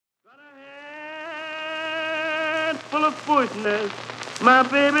full of foolishness. My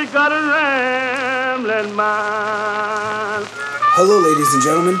baby got a rambling mind. Hello, ladies and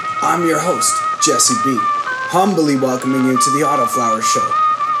gentlemen. I'm your host, Jesse B., humbly welcoming you to the Autoflower Show.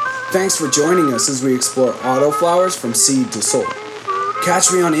 Thanks for joining us as we explore autoflowers from seed to soul.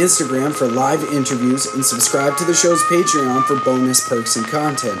 Catch me on Instagram for live interviews and subscribe to the show's Patreon for bonus perks and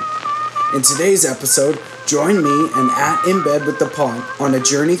content. In today's episode, join me and In Bed with the Pot on a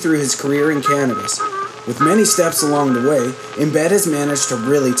journey through his career in cannabis. With many steps along the way, In Bed has managed to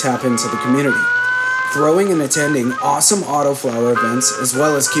really tap into the community, throwing and attending awesome autoflower events as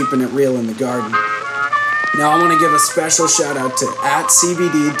well as keeping it real in the garden. Now I want to give a special shout out to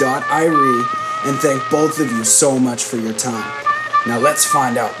 @cbd.irie and thank both of you so much for your time. Now let's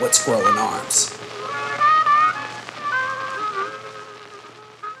find out what's growing arms.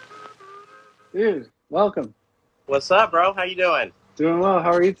 Dude, welcome. What's up, bro? How you doing? Doing well.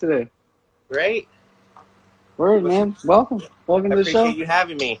 How are you today? Great. Word, man. Welcome. Welcome I to the show. appreciate you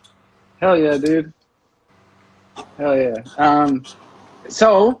having me. Hell yeah, dude. Hell yeah.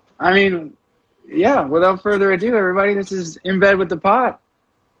 Without further ado, everybody, this is In Bed with the Pot.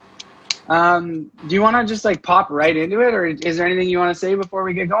 Do you want to just pop right into it, or is there anything you want to say before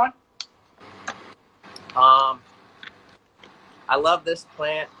we get going? I love this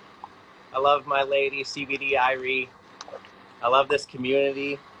plant. I love my lady, CBD Irie. I love this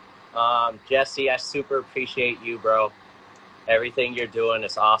community. Jesse, I super appreciate you, bro. Everything you're doing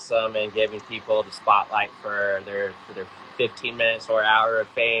is awesome, and giving people the spotlight for their 15 minutes or hour of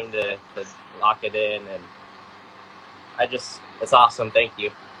fame to lock it in. And it's awesome. Thank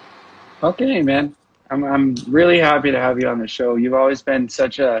you. Okay, man. I'm really happy to have you on the show. You've always been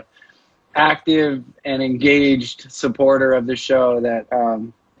such a active and engaged supporter of the show that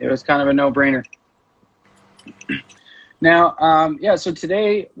it was kind of a no-brainer. Now, so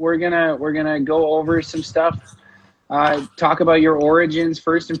today we're gonna go over some stuff. Talk about your origins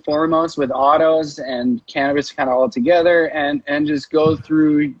first and foremost with autos and cannabis kind of all together, and just go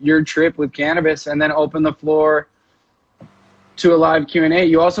through your trip with cannabis, and then open the floor to a live Q&A.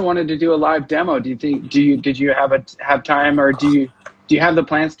 You also wanted to do a live demo. Did you have time, or do you have the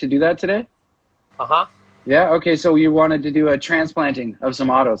plans to do that today? Uh-huh. Yeah. Okay. So you wanted to do a transplanting of some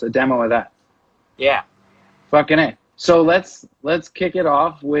autos, a demo of that. Yeah. Fucking A. So let's kick it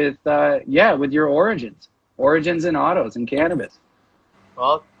off with your origins in autos and cannabis.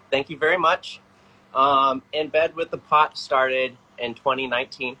 Well, thank you very much. In Bed with the Pot started in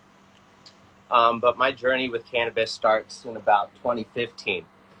 2019. But my journey with cannabis starts in about 2015.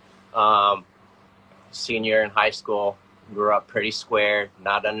 Senior in high school, grew up pretty square,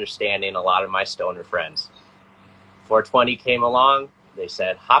 not understanding a lot of my stoner friends. 420 came along. They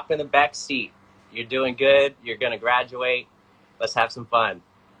said, hop in the back seat. You're doing good. You're going to graduate. Let's have some fun.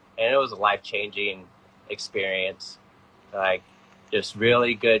 And it was a life-changing experience. Just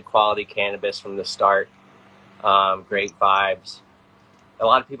really good quality cannabis from the start. Great vibes. A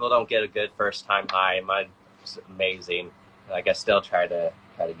lot of people don't get a good first-time high. Mine's amazing. I still try to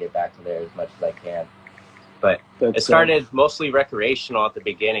get back to there as much as I can. But it started mostly recreational at the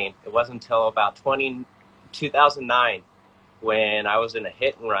beginning. It wasn't until about 2009 when I was in a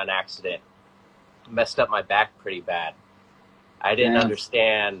hit-and-run accident. Messed up my back pretty bad. I didn't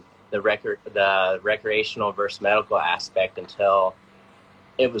understand the recreational versus medical aspect until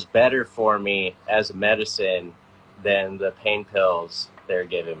it was better for me as a medicine than the pain pills they're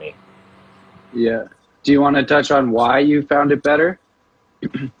giving me. Yeah. Do you want to touch on why you found it better?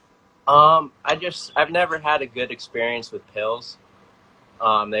 I've never had a good experience with pills.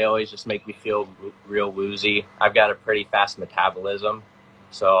 They always just make me feel real woozy. I've got a pretty fast metabolism,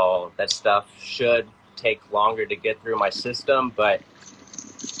 so that stuff should take longer to get through my system, but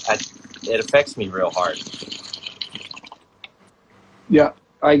it affects me real hard. Yeah,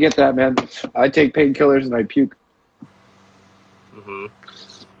 I get that, man. I take painkillers and I puke. Mm-hmm.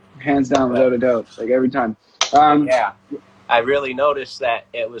 Hands down, without a doubt, every time. Yeah, I really noticed that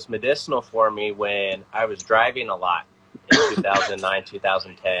it was medicinal for me when I was driving a lot in 2009,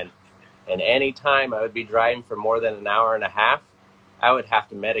 2010. And anytime I would be driving for more than an hour and a half, I would have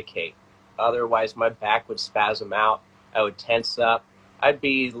to medicate. Otherwise, my back would spasm out. I would tense up. I'd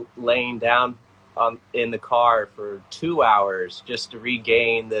be laying down in the car for 2 hours just to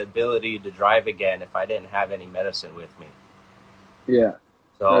regain the ability to drive again if I didn't have any medicine with me. Yeah.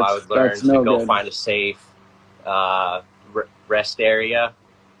 So I would learn to go find a safe rest area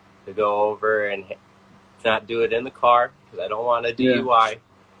to go over and not do it in the car because I don't want a DUI,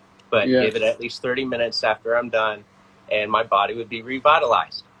 but give it at least 30 minutes after I'm done, and my body would be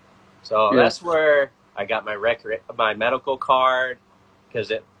revitalized. So that's where I got my medical card,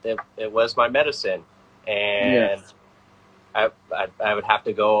 because it was my medicine. And I would have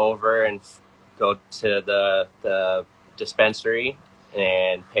to go over and go to the dispensary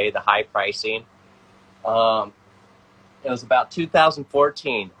and pay the high pricing. It was about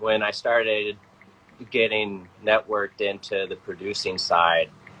 2014 when I started getting networked into the producing side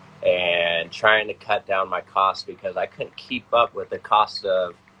and trying to cut down my costs because I couldn't keep up with the cost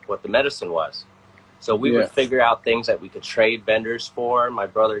of what the medicine was. So we would figure out things that we could trade vendors for. My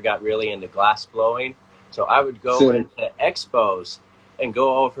brother got really into glass blowing. So I would go into expos and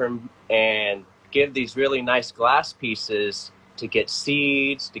go over and give these really nice glass pieces to get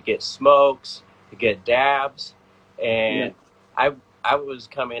seeds, to get smokes, to get dabs. And I was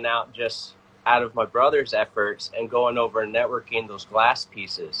coming out just out of my brother's efforts and going over and networking those glass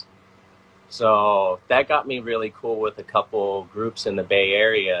pieces. So that got me really cool with a couple groups in the Bay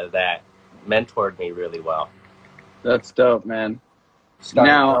Area that mentored me really well. That's dope, man.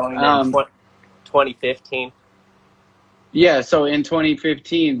 Started growing in 2015. Yeah, so in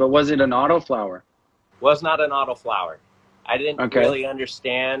 2015, but was it an autoflower? Was not an autoflower. I didn't really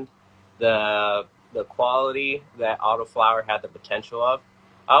understand the quality that autoflower had the potential of.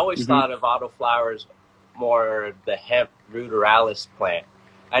 I always thought of autoflowers more the hemp ruderalis plant.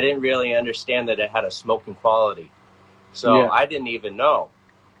 I didn't really understand that it had a smoking quality. So I didn't even know.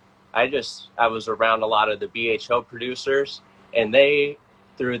 I was around a lot of the BHO producers, and they,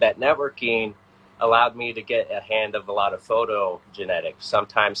 through that networking, allowed me to get a hand of a lot of photogenetics.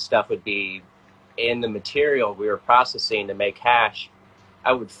 Sometimes stuff would be in the material we were processing to make hash.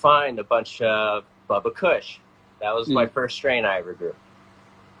 I would find a bunch of Bubba Kush. That was my first strain I ever grew.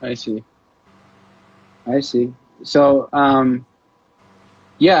 I see. So, and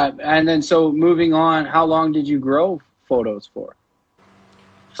then so moving on, how long did you grow photos for?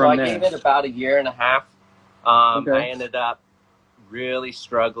 So I gave it about 1.5 years. I ended up really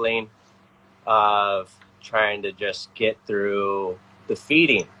struggling of trying to just get through the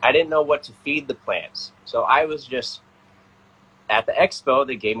feeding. I didn't know what to feed the plants. So I was just, at the expo,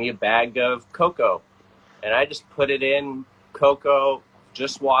 they gave me a bag of cocoa. And I just put it in cocoa,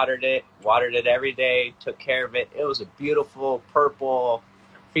 just watered it every day, took care of it. It was a beautiful purple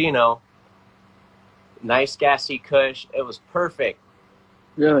pheno, nice gassy kush. It was perfect.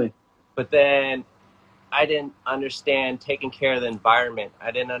 Really? But then I didn't understand taking care of the environment.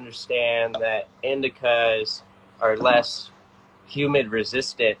 I didn't understand that indicas are less humidity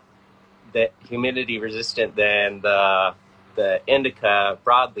resistant than the indica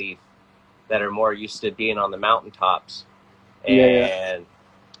broadleaf that are more used to being on the mountaintops. And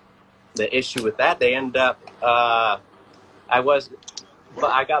the issue with that, they end up, I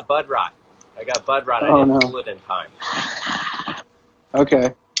got bud rot. I didn't pull it in time.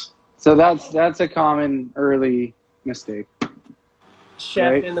 Okay. So that's a common early mistake.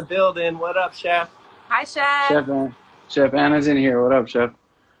 Chef in the building. What up, Chef? Hi, Chef. Chef Anna's in here. What up, Chef?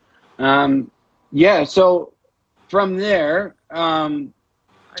 So from there, I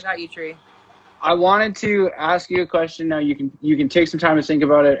got you, Tree. I wanted to ask you a question. Now you can take some time to think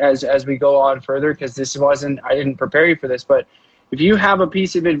about it as we go on further, because I didn't prepare you for this, but if you have a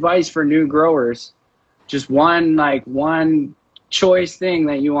piece of advice for new growers, just one choice thing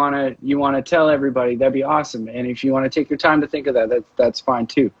that you wanna tell everybody, that'd be awesome. And if you want to take your time to think of that's fine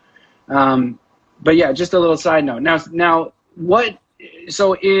too. But yeah, just a little side note. Now what?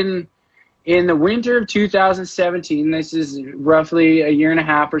 So in the winter of 2017, this is roughly 1.5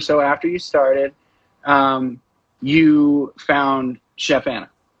 years or so after you started, you found Chef Anna,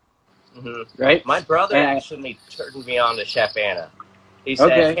 right? My brother actually turned me on to Chef Anna. He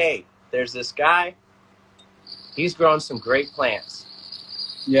said, hey, there's this guy. He's grown some great plants.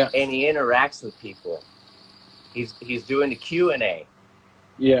 Yeah. And he interacts with people. He's doing the Q&A.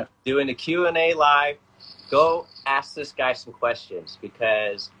 Yeah. Doing the Q&A live. Go ask this guy some questions,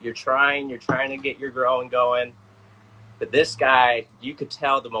 because you're trying to get your growing going. But this guy, you could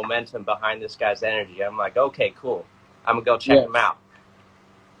tell the momentum behind this guy's energy. I'm like, okay, cool. I'm going to go check him out.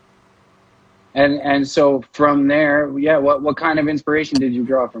 And so from there, what kind of inspiration did you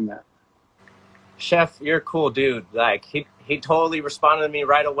draw from that? Chef, you're a cool dude. Like, he totally responded to me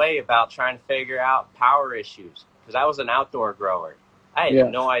right away about trying to figure out power issues, because I was an outdoor grower. I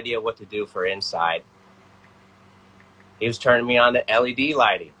had no idea what to do for inside. He was turning me on to LED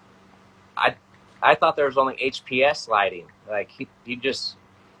lighting. I thought there was only HPS lighting. Like, he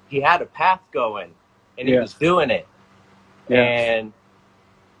had a path going, and he was doing it. Yeah. And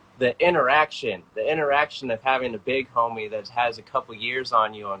the interaction of having a big homie that has a couple years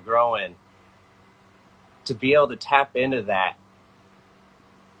on you on growing, to be able to tap into that,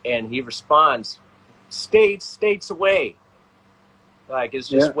 and he responds states away. Like, it's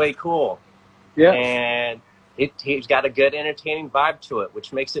just way cool. Yeah. And he's got a good entertaining vibe to it,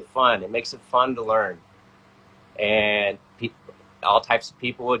 which makes it fun. It makes it fun to learn. And all types of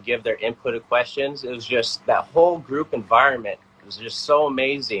people would give their input of questions. It was just that whole group environment was just so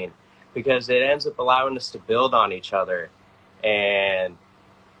amazing because it ends up allowing us to build on each other. And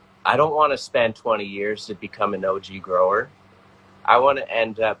I don't want to spend 20 years to become an OG grower. I want to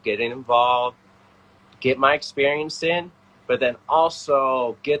end up getting involved, get my experience in, but then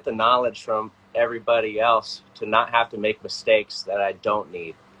also get the knowledge from everybody else to not have to make mistakes that I don't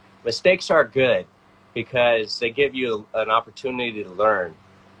need. Mistakes are good because they give you an opportunity to learn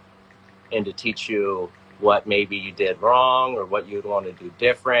and to teach you what maybe you did wrong or what you'd want to do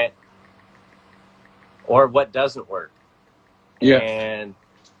different or what doesn't work. Yeah. And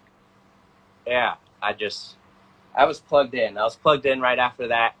yeah, I was plugged in. I was plugged in right after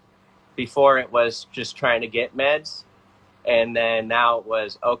that. Before it was just trying to get meds. And then now it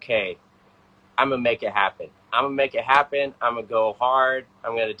was, okay, I'm going to make it happen. I'm going to make it happen. I'm going to go hard.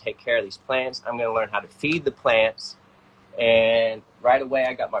 I'm going to take care of these plants. I'm going to learn how to feed the plants. And right away,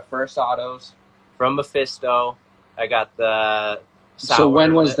 I got my first autos from Mephisto. I got the sour So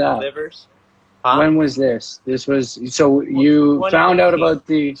when was that? livers. When was this? This was, so you found out about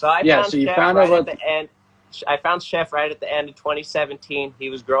the, so I yeah, found so you Chef found right out about at the end. I found Chef right at the end of 2017. He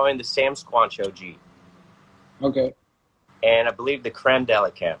was growing the Sam Squanch OG. Okay. And I believe the Creme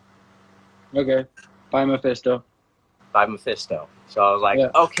Delicam. Okay. By Mephisto. By Mephisto. So I was like,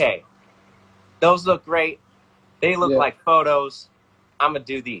 okay, those look great. They look like photos. I'm going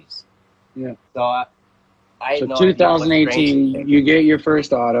to do these. Yeah. So I So no 2018, you get your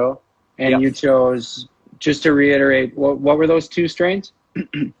first auto, and you chose, just to reiterate, what were those two strains?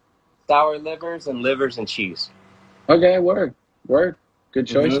 Sour livers and cheese. Okay, word. Good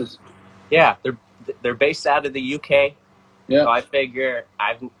choices. Mm-hmm. Yeah, they're based out of the UK. Yeah. So I figure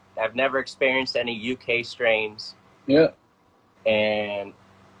I've never experienced any UK strains. Yeah. And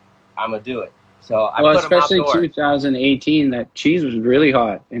I'm gonna do it. So I well, put them especially outdoors. 2018, that cheese was really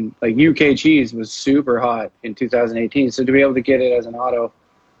hot, and like UK cheese was super hot in 2018. So to be able to get it as an auto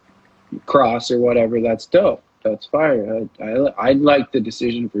cross or whatever, that's dope. That's fire. I like the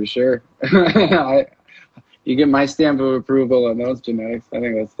decision for sure. You get my stamp of approval on those genetics. I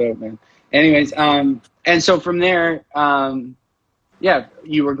think that's dope, man. Anyways, and so from there,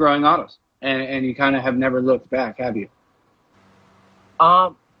 you were growing autos, and you kind of have never looked back, have you? I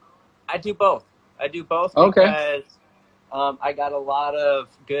do both. Okay. Because I got a lot of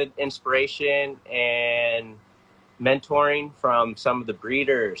good inspiration and mentoring from some of the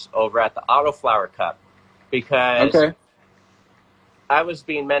breeders over at the Autoflower Cup. Because I was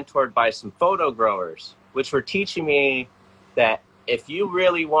being mentored by some photo growers, which were teaching me that if you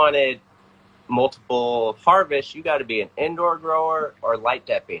really wanted multiple harvests, you got to be an indoor grower or light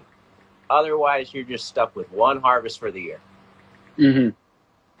depping. Otherwise, you're just stuck with one harvest for the year. Mm-hmm.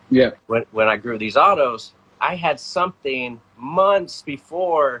 Yeah. When I grew these autos, I had something months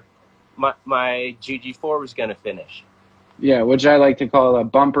before my GG4 was going to finish. Yeah, which I like to call a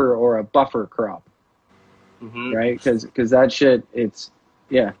bumper or a buffer crop. Mm-hmm. Right? Because that shit,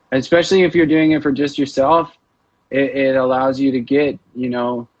 especially if you're doing it for just yourself, it allows you to get,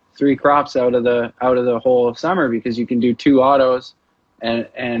 3 crops out of the whole summer because you can do 2 autos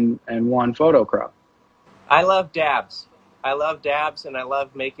and 1 photo crop. I love dabs. And I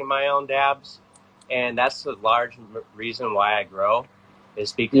love making my own dabs. And that's the large reason why I grow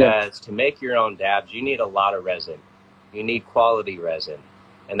is because to make your own dabs, you need a lot of resin. You need quality resin.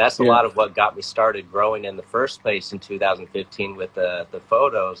 And that's a lot of what got me started growing in the first place in 2015 with the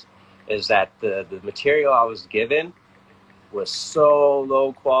photos, is that the material I was given was so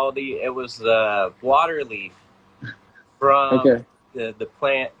low quality. It was the water leaf from the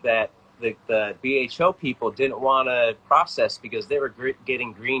plant that the BHO people didn't want to process because they were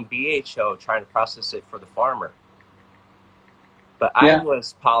getting green BHO trying to process it for the farmer. But I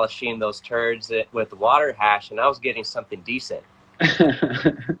was polishing those turds with the water hash, and I was getting something decent.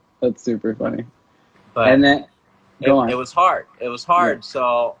 That's super funny. But and then, it was hard. Yeah.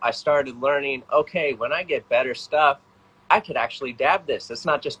 So I started learning, okay, when I get better stuff, I could actually dab this. It's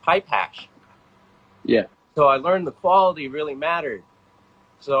not just pipe hash. Yeah. So I learned the quality really mattered.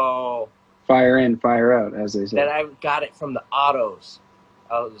 So fire in, fire out, as they say. Then I got it from the autos.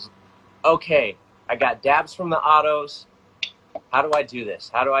 I was, okay, I got dabs from the autos. How do I do this?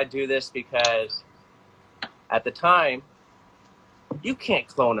 Because at the time, you can't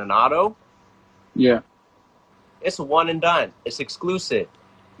clone an auto. Yeah. It's a one and done. It's exclusive.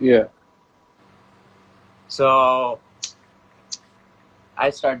 Yeah. So I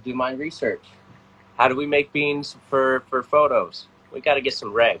started doing my research. How do we make beans for photos? We got to get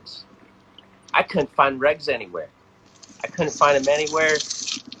some regs. I couldn't find regs anywhere. I couldn't find them anywhere.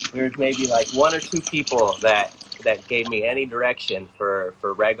 There's maybe like one or two people that gave me any direction for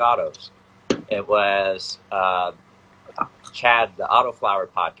reg autos. It was Chad, the Autoflower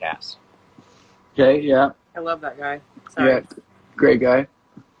podcast. Okay, yeah. I love that guy. Sorry. Yeah, great guy.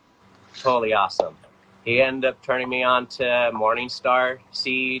 Totally awesome. He ended up turning me on to Morningstar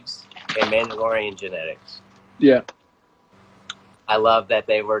Seeds and Mandalorian Genetics. Yeah. I love that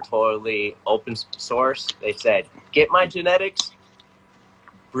they were totally open source. They said, get my genetics,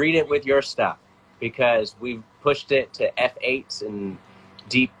 breed it with your stuff, because we've pushed it to F8s and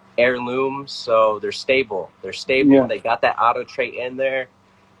deep heirlooms, so they're stable. They're stable. Yeah. They got that auto trait in there.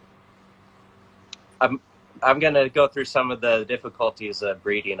 I'm going to go through some of the difficulties of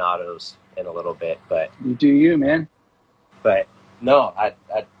breeding autos in a little bit, but You do you, man. But no,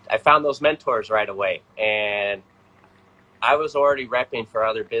 I found those mentors right away, and I was already repping for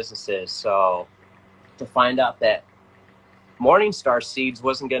other businesses. So to find out that Morningstar Seeds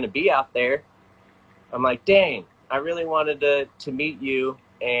wasn't going to be out there, I'm like, dang, I really wanted to meet you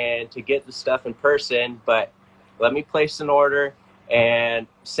and to get the stuff in person, but let me place an order and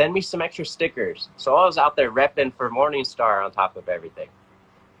send me some extra stickers. So I was out there repping for Morningstar on top of everything.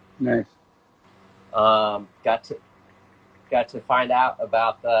 Nice. Got to find out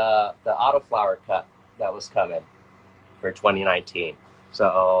about the Autoflower Cup that was coming for 2019.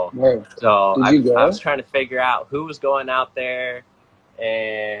 So Whoa. so Did you go? I was trying to figure out who was going out there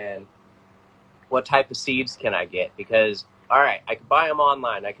and what type of seeds can I get, because all right, I could buy them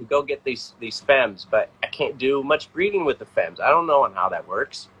online. I could go get these FEMs, but I can't do much breeding with the FEMs. I don't know how that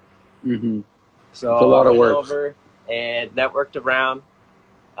works. Mm-hmm. So It's a lot I of went work. over and networked around.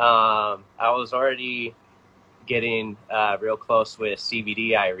 I was already getting real close with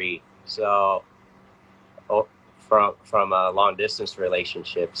CBD Irie, so from a long distance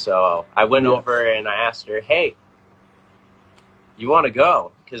relationship. So I went over and I asked her, "Hey, you want to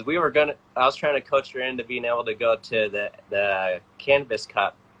go?" Because I was trying to coach her into being able to go to the Cannabis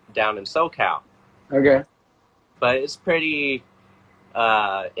Cup down in SoCal. Okay. But it's pretty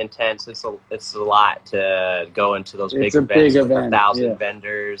intense. It's a lot to go into those big It's a events big with event, 1,000 yeah.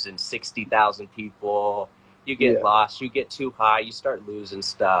 vendors and 60,000 people. You get lost. You get too high. You start losing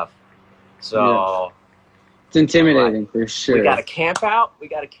stuff. So It's intimidating for sure. we got to camp out. We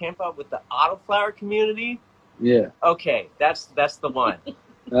got to camp out with the Autoflower community. Yeah. Okay, that's the one.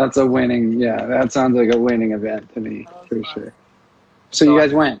 That's a winning. Yeah, that sounds like a winning event to me for sure. So So you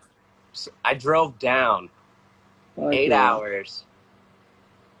guys went? I drove down Fuck 8 yeah. hours,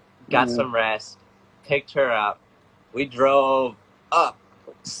 got Yeah. some rest, picked her up. We drove up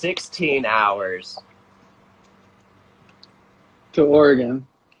 16 hours To Oregon.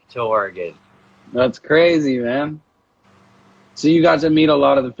 to Oregon. That's crazy, man. So you got to meet a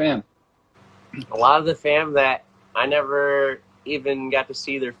lot of the fam. A lot of the fam that I never even got to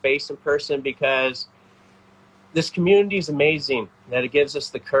see their face in person, because this community is amazing, that it gives us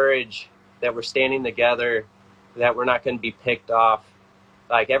the courage that we're standing together, that we're not going to be picked off.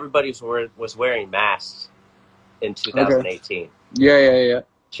 Like, everybody was wearing masks in 2018. Yeah.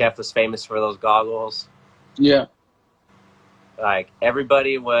 Chef was famous for those goggles. Yeah. Like,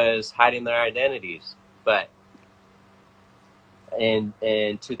 everybody was hiding their identities. But in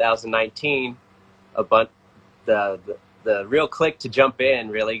 2019, the real click to jump in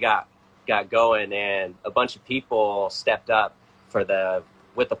really got going, and a bunch of people stepped up with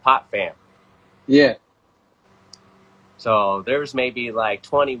the pot fam. Yeah. So there's maybe like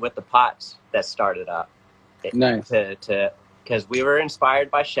 20 with the pots that started up. Nice. Because we were inspired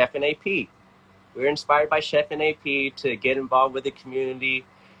by Chef and AP. We were inspired by Chef and AP to get involved with the community,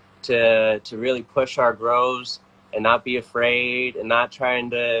 to really push our grows and not be afraid and not trying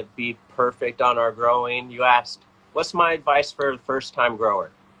to be perfect on our growing. You asked, what's my advice for a first-time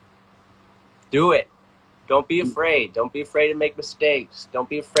grower? Do it. Don't be afraid. Don't be afraid to make mistakes. Don't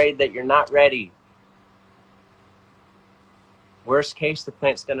be afraid that you're not ready. Worst case, the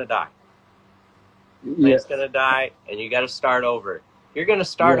plant's going to die. The plant's going to die, and you got to start over. You're going to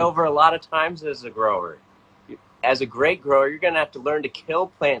start over a lot of times as a grower. As a great grower, you're going to have to learn to kill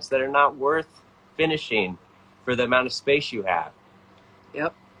plants that are not worth finishing for the amount of space you have.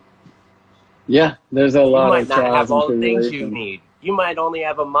 Yep. Yeah, there's a lot You might of not trials have all the and things you tribulations. need. You might only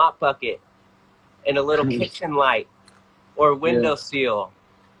have a mop bucket and a little kitchen light or a window seal.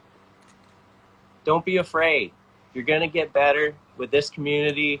 Don't be afraid. You're going to get better with this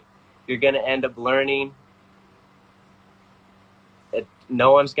community. You're going to end up learning.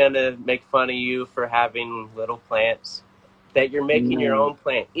 No one's going to make fun of you for having little plants. That you're making your own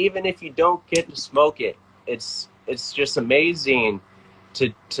plant. Even if you don't get to smoke it, it's just amazing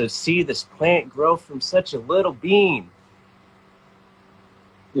to see this plant grow from such a little bean.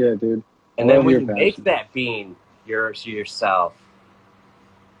 Yeah, dude. And I then love when your you passion. make that bean yourself.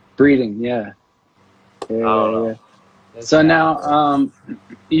 Breeding, yeah. I don't know. It's So bad. now,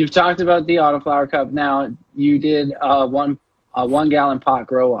 you've talked about the Autoflower Cup. Now you did a 1 gallon pot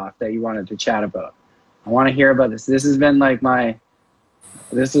grow off that you wanted to chat about. I want to hear about this. This has been like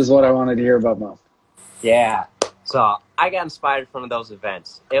this is what I wanted to hear about most. Yeah. So I got inspired from those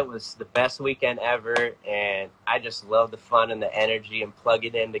events. It was the best weekend ever, and I just love the fun and the energy and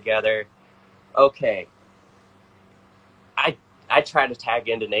plugging in together. Okay. I tried to tag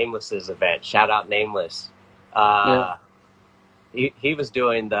into Nameless's event. Shout out Nameless. Yeah. He was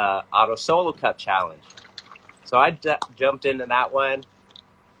doing the Auto Solo Cup Challenge. So I jumped into that one.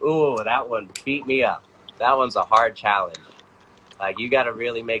 Ooh, that one beat me up. That one's a hard challenge. Like, you got to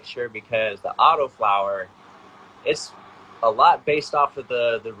really make sure, because the autoflower, it's a lot based off of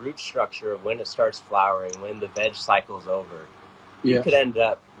the root structure of when it starts flowering, when the veg cycle's over. You Yeah. could end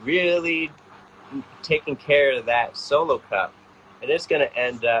up really taking care of that solo cup, and it's going to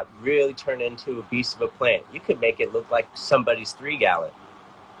end up really turn into a beast of a plant. You could make it look like somebody's 3 gallon.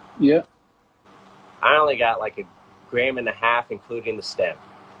 Yeah. I only got like 1.5 grams, including the stem.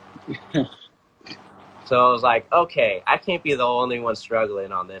 So I was like, okay, I can't be the only one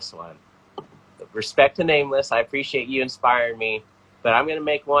struggling on this one. Respect to Nameless, I appreciate you inspiring me, but I'm going to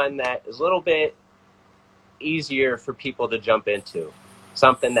make one that is a little bit easier for people to jump into.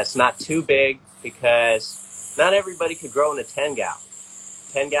 Something that's not too big, because not everybody could grow in a 10 gallon.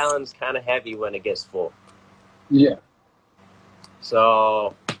 10 gallons kind of heavy when it gets full. Yeah.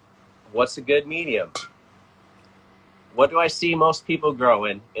 So what's a good medium? What do I see most people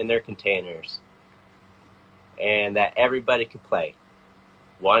growing in their containers and that everybody could play?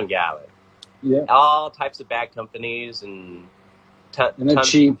 1 gallon. Yeah. All types of bag companies and tons of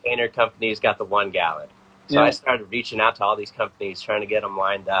cheap. container companies got the 1 gallon. So Yeah. I started reaching out to all these companies, trying to get them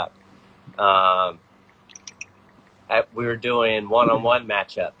lined up. We were doing one-on-one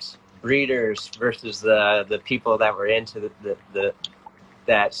matchups, breeders versus the people that were into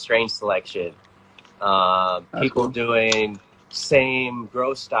that strain selection. People cool. doing same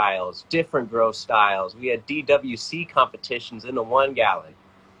grow styles, different grow styles. We had DWC competitions in the 1 gallon.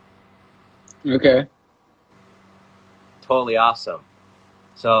 Okay. Totally awesome.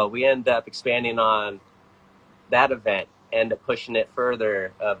 So we end up expanding on that event, end up pushing it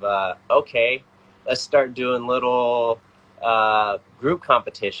further of, okay, let's start doing little group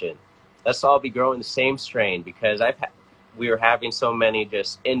competition. Let's all be growing the same strain, because we were having so many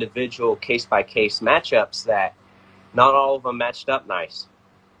just individual case-by-case matchups that not all of them matched up nice.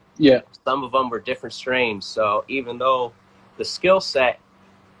 Yeah. Some of them were different strains. So even though the skill set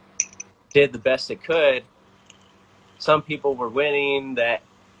did the best it could, some people were winning that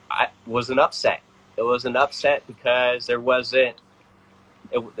was an upset. It was an upset because it wasn't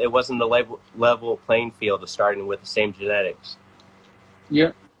the level playing field of starting with the same genetics.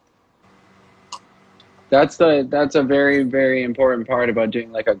 Yeah. That's a very, very important part about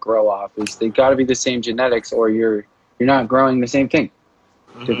doing like a grow off, is they got to be the same genetics, or you're not growing the same thing.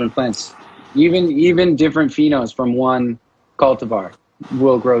 Mm-hmm. Different plants, even different phenos from one cultivar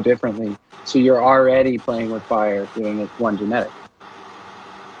will grow differently. So you're already playing with fire doing it one genetic.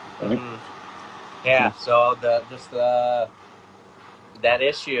 Right? Mm-hmm. Yeah. So that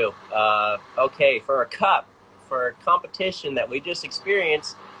issue. Okay, for a cup, for a competition that we just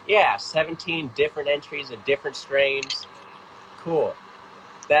experienced, 17 different entries of different strains. Cool.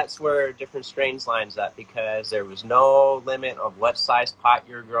 That's where different strains lines up, because there was no limit of what size pot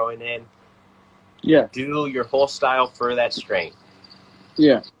you're growing in. Yeah. Do your whole style for that strain.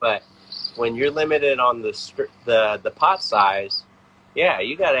 Yeah. But when you're limited on the pot size,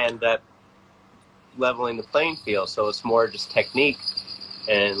 you got to end up leveling the playing field, so it's more just technique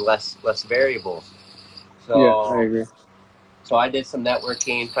and less variable. So Yeah, I agree. So I did some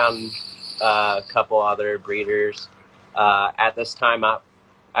networking, found a couple other breeders. At this time,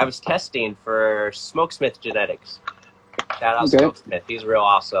 I was testing for Smokesmith Genetics. Shout out Smokesmith. He's real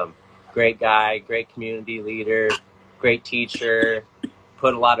awesome. Great guy, great community leader, great teacher.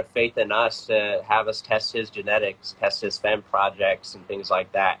 Put a lot of faith in us to have us test his genetics, test his fem projects and things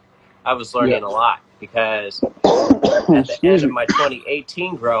like that. I was learning a lot, because at the end of my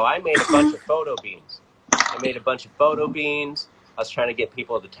 2018 grow, I made a bunch of photo beans. I was trying to get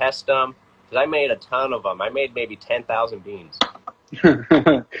people to test them, because I made a ton of them. I made maybe 10,000 beans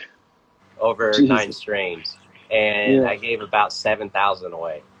over 9 strains, and I gave about 7,000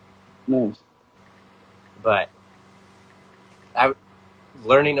 away. Nice. But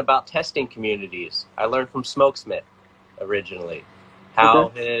learning about testing communities, I learned from Smokesmith originally. how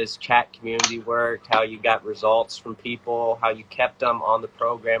his chat community worked, how you got results from people, how you kept them on the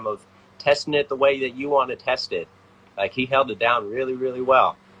program of testing it the way that you want to test it. Like, he held it down really, really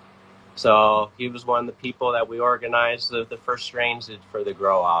well. So he was one of the people that we organized the first strains for the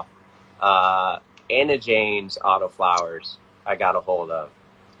grow off. Anna Jane's Autoflowers I got a hold of.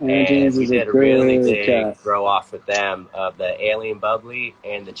 Anna Jane's we is did a a really good big cat. grow off with them of the Alien Bubbly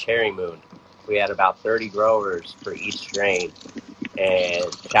and the Cherry Moon. We had about 30 growers for each strain. And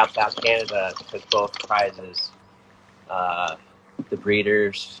Shouts Out Canada took both prizes. The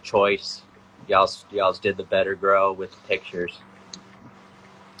Breeder's Choice. Y'all's did the better grow with the pictures.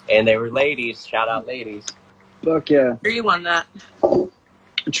 And they were ladies. Shout out ladies. Fuck yeah. Tree won that.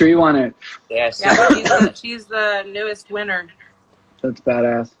 Tree won it. Yes. Yeah, she's the newest winner. That's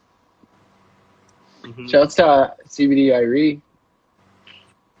badass. Mm-hmm. Shouts to CBD Irie.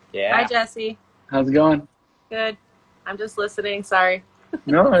 Yeah. Hi, Jesse. How's it going? Good. I'm just listening. Sorry.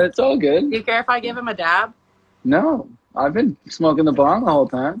 No, it's all Do good. you care if I give him a dab? No, I've been smoking the bong the whole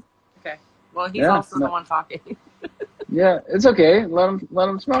time. Okay. Well, he's Yeah, also the one talking. Yeah, it's okay. Let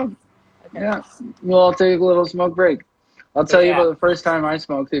him smoke. Okay. Yeah, we'll take a little smoke break. I'll tell you Yeah. about the first time I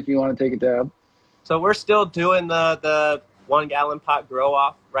smoked if you want to take a dab. So we're still doing the 1 gallon pot grow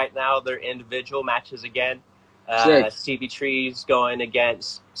off right now. They're individual matches again. Sick. CB Trees going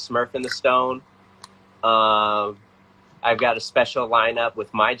against Smurf in the Stone. I've got a special lineup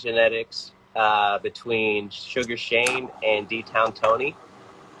with my genetics between Sugar Shane and D-Town Tony.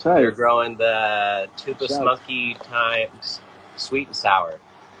 They're Tight. growing the Toothless Shout. Monkey times Sweet and Sour.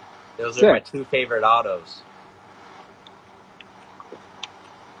 Those Sick. are my two favorite autos.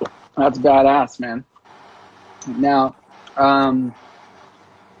 That's badass, man. Now,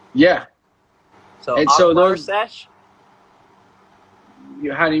 yeah. So And so Autoflower those- Sesh?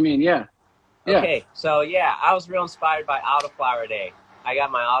 How do you mean? Yeah. Yeah. Okay, so yeah, I was real inspired by Autoflower Day. I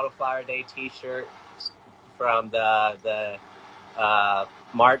got my Autoflower Day T-shirt from the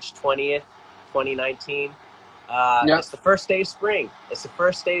March 20th, 2019. Yeah. It's the first day of spring. It's the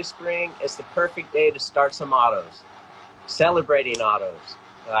first day of spring. It's the perfect day to start some autos. Celebrating autos.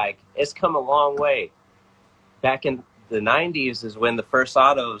 Like, it's come a long way. Back in the 90s is when the first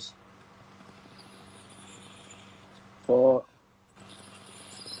autos. Oh.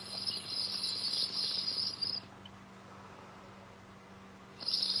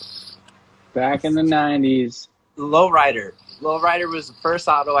 Back in the 90s. Lowrider. Lowrider was the first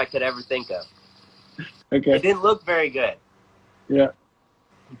auto I could ever think of. It Okay. didn't look very good. Yeah.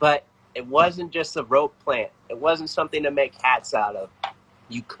 But it wasn't just a rope plant. It wasn't something to make hats out of.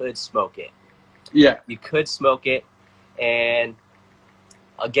 You could smoke it. Yeah. You could smoke it. And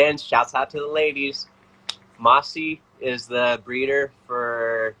again, shouts out to the ladies. Mossy is the breeder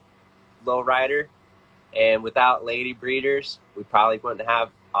for Lowrider. And without lady breeders, we probably wouldn't have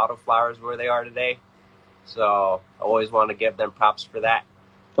Autoflowers where they are today. So I always want to give them props for that.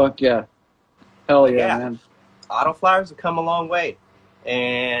 Fuck yeah. Hell yeah, Yeah. man. Autoflowers have come a long way.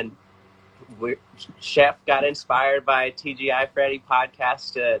 And Chef got inspired by TGI Freddy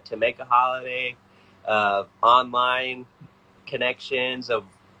podcast to make a holiday of online connections of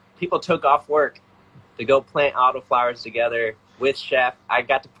people took off work to go plant autoflowers together with Chef. I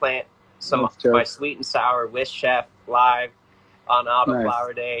got to plant some That's of my dope. sweet and sour with Chef live on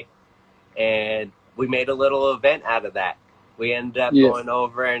Autoflower Day, and we made a little event out of that. We ended up Yeah. going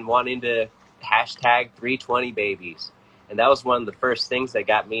over and wanting to hashtag 320 babies, and that was one of the first things that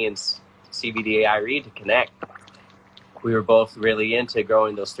got me and CBD Irie to connect. We were both really into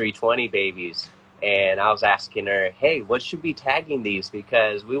growing those 320 babies, and I was asking her, hey, what should we be tagging these,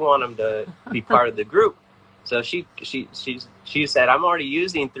 because we want them to be part of the group. So she said, I'm already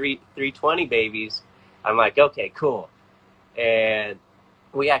using 320 babies. I'm like, okay, cool. And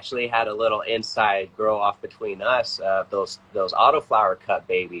we actually had a little inside grow off between us of those autoflower cut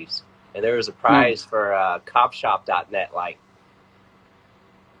babies, and there was a prize for copshop.net like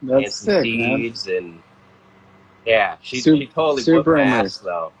and That's some sick, man. deeds, and yeah, she Sup- totally whooped super my immersed. ass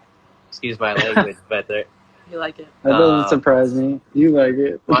though. Excuse my language, but there. You like it? That doesn't surprise me. You like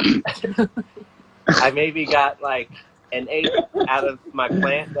it. I maybe got like an 8 out of my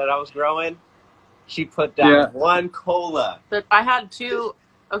plant that I was growing. She put down Yeah. one cola. But I had two.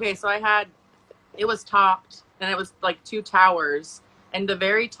 Okay, so it was topped, and it was like 2 towers, and the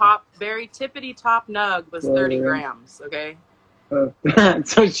very tippity top nug was 30 Yeah. grams. Okay,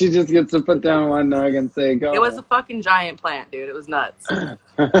 So she just gets to put down one nug and say, go. it was a fucking giant plant, dude. It was nuts. So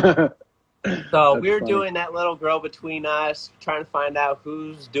That's we were funny. doing that little grow between us, trying to find out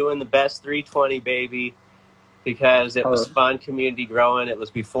who's doing the best 320 baby, because it was fun community growing. It was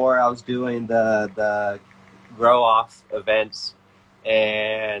before I was doing the grow off events,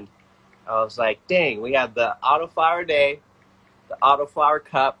 And I was like, dang, we had the Autoflower Day, the Autoflower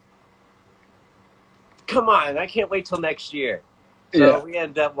Cup. Come on, I can't wait till next year. So we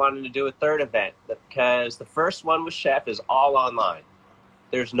ended up wanting to do a third event because the first one with Chef is all online.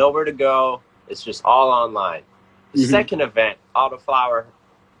 There's nowhere to go. It's just all online. The second event, Autoflower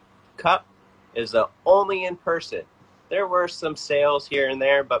Cup, is the only in person. There were some sales here and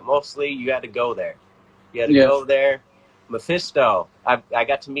there, but mostly you had to go there. You had to go there. Mephisto. I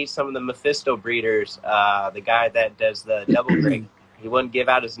got to meet some of the Mephisto breeders. The guy that does the double break. He wouldn't give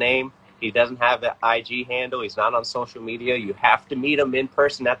out his name. He doesn't have an IG handle. He's not on social media. You have to meet him in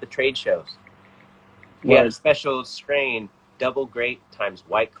person at the trade shows. He had a special strain, double great times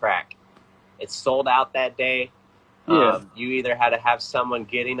white crack. It sold out that day. You either had to have someone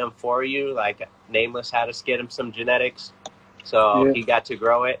getting them for you, like Nameless had us get him some genetics, so he got to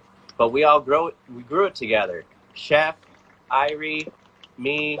grow it. But we grew it together. Chef, Irie,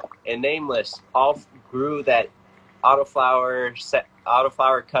 me, and Nameless all grew that Autoflower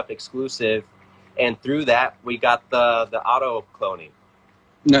Cup exclusive, and through that we got the auto cloning.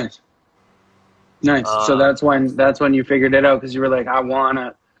 Nice. So that's when you figured it out, because you were like, I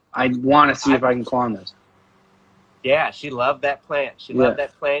wanna see if I can clone this. Yeah, she loved that plant. She loved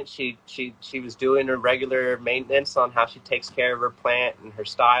that plant. She was doing her regular maintenance on how she takes care of her plant and her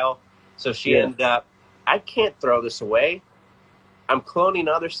style. So she ended up, I can't throw this away. I'm cloning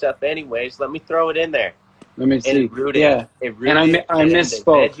other stuff anyways. Let me throw it in there. Let me see. And it rooted. It rooted. And I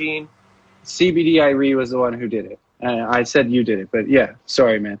misspoke. CBD Irie was the one who did it. I said you did it, but yeah,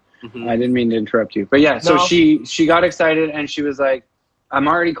 sorry, man. I didn't mean to interrupt you. But yeah, so she got excited and she was like, I'm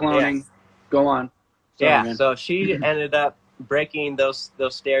already cloning. Yeah. Go on. Sorry, man. So she ended up breaking those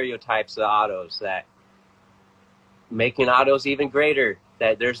stereotypes of autos, that making autos even greater,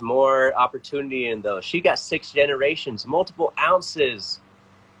 that there's more opportunity in those. She got 6 generations, multiple ounces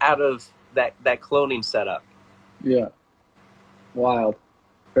out of that cloning setup. Yeah. Wild.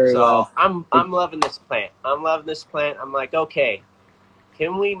 Very wild. I'm loving this plant. I'm like, okay,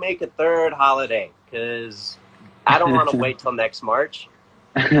 can we make a third holiday? Because I don't want to wait till next March.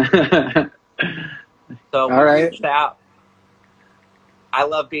 So we reached out. I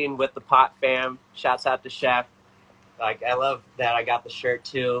love being with the Pot fam. Shouts out to Chef. Like, I love that I got the shirt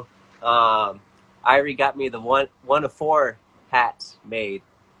too. Irie got me the one of 4 hats made.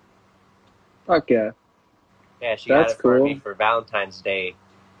 Fuck yeah. Yeah, she got it for me for Valentine's Day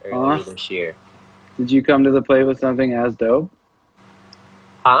earlier this year. Did you come to the play with something as dope?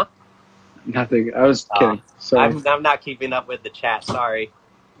 Huh? Nothing. I was kidding. Sorry. I'm not keeping up with the chat. Sorry.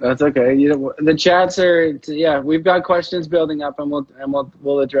 That's okay. The chats are we've got questions building up, and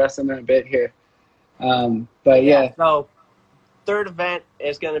we'll address them in a bit here. But yeah. So third event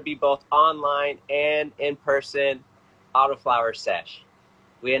is going to be both online and in person Autoflower Sesh.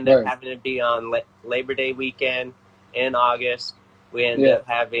 We ended up having to be on Labor Day weekend in August. We ended up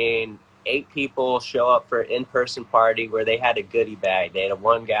having 8 people show up for an in-person party where they had a goodie bag. They had a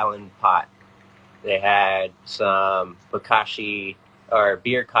 1-gallon pot. They had some Bokashi or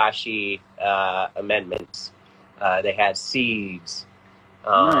beer kashi amendments. They had seeds.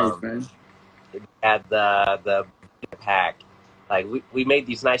 Nice, man. They had the pack. Like, we made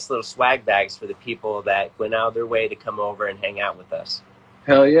these nice little swag bags for the people that went out of their way to come over and hang out with us.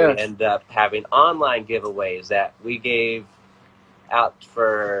 Hell yeah. We ended up having online giveaways that we gave out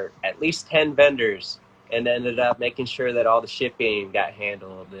for at least 10 vendors, and ended up making sure that all the shipping got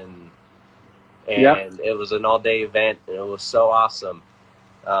handled, and it was an all-day event, and it was so awesome.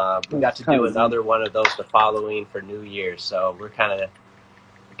 We got to do another one of those the following for New Year's, so we're kind of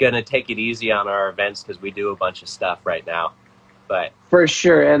going to take it easy on our events because we do a bunch of stuff right now. But for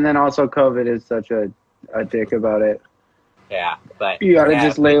sure, and then also COVID is such a dick about it. Yeah, but you gotta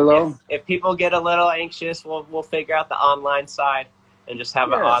just lay low. If people get a little anxious, we'll figure out the online side and just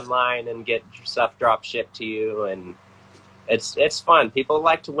have it online and get your stuff drop shipped to you, and it's fun. People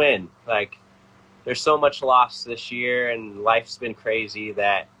like to win. Like, there's so much loss this year, and life's been crazy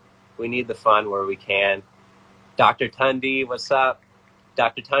that we need the fun where we can. Dr. Tundi, what's up?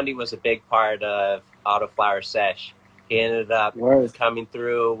 Dr. Tundi was a big part of Autoflower Sesh. He ended up coming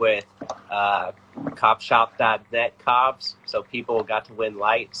through with copshop.net cobs, so people got to win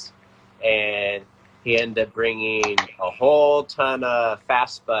lights, and he ended up bringing a whole ton of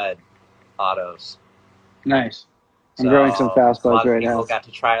Fast Bud autos. Nice. I'm growing some Fast Buds right now. People got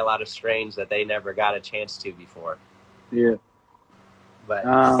to try a lot of strains that they never got a chance to before. Yeah. But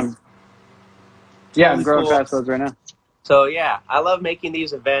I'm growing Fast Buds right now. So yeah, I love making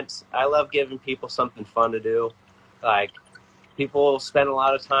these events. I love giving people something fun to do. Like, people spend a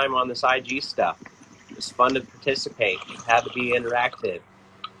lot of time on this IG stuff. It's fun to participate. It's had to be interactive.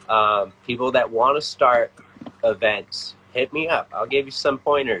 People that want to start events, hit me up. I'll give you some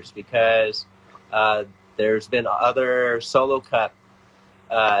pointers because there's been other Solo Cup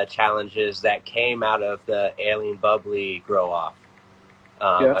challenges that came out of the Alien Bubbly grow off.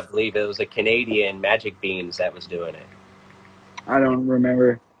 I believe it was a Canadian Magic Beans that was doing it. I don't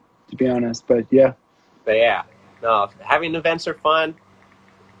remember, to be honest, but yeah. But yeah, no, having events are fun.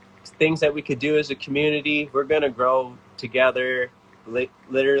 It's things that we could do as a community. We're going to grow together,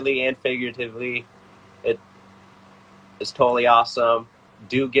 literally and figuratively. It's totally awesome.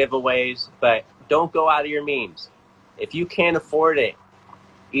 Do giveaways, but don't go out of your means. If you can't afford it,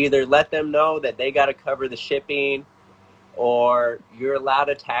 either let them know that they got to cover the shipping, or you're allowed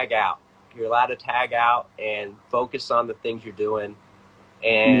to tag out. You're allowed to tag out and focus on the things you're doing.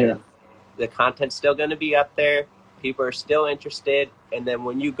 And the content's still going to be up there. People are still interested. And then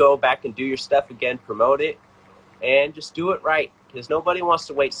when you go back and do your stuff again, promote it and just do it right. Because nobody wants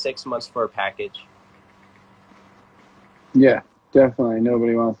to wait 6 months for a package. Yeah, definitely.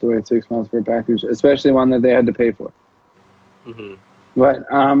 Nobody wants to wait 6 months for a package, especially one that they had to pay for. Mm-hmm. But,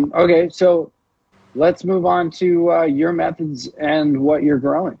 okay, so let's move on to your methods and what you're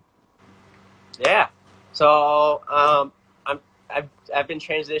growing. Yeah. So I've been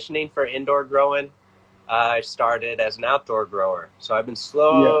transitioning for indoor growing. I started as an outdoor grower, so I've been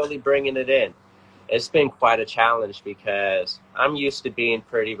slowly bringing it in. It's been quite a challenge because I'm used to being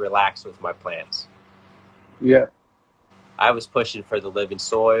pretty relaxed with my plants. Yeah. I was pushing for the living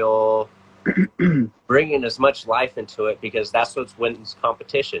soil, bringing as much life into it because that's what wins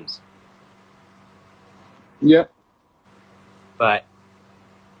competitions. Yeah. But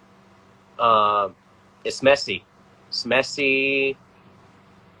it's messy. It's messy.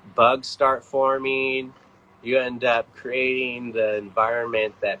 Bugs start forming. You end up creating the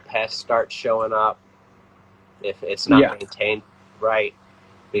environment that pests start showing up if it's not maintained right.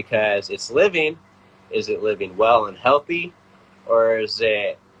 Because it's living. Is it living well and healthy? Or is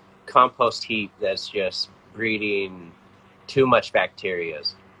it compost heap that's just breeding too much bacteria?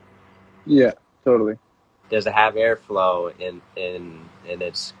 Yeah, totally. Does it have airflow in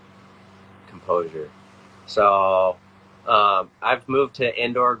its composure? So I've moved to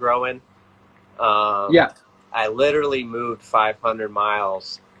indoor growing. I literally moved 500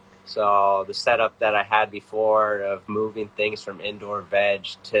 miles. So the setup that I had before of moving things from indoor veg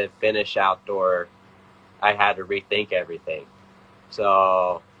to finish outdoor, I had to rethink everything.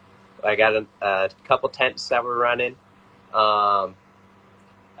 So I got a couple tents that were running. I'm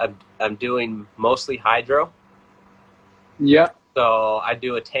doing mostly hydro. Yeah. So I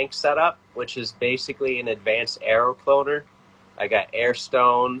do a tank setup, which is basically an advanced aerocloner. I got air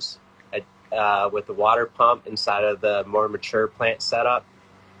stones with the water pump inside of the more mature plant setup.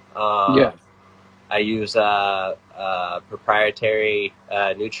 I use a proprietary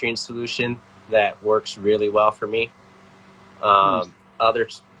nutrient solution that works really well for me. Other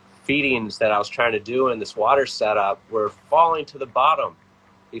feedings that I was trying to do in this water setup were falling to the bottom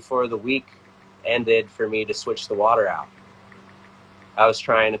before the week ended for me to switch the water out. I was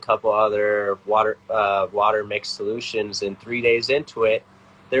trying a couple other water mix solutions, and 3 days into it,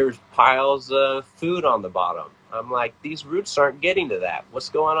 there's piles of food on the bottom. I'm like, these roots aren't getting to that. What's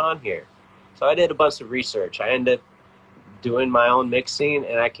going on here? So I did a bunch of research. I ended up doing my own mixing,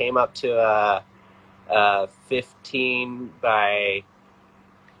 and I came up to a 15 by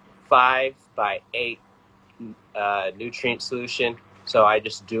 5 by 8 nutrient solution. So I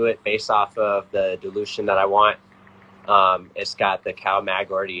just do it based off of the dilution that I want. It's got the cow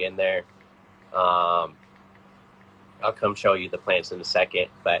mag already in there. I'll come show you the plants in a second,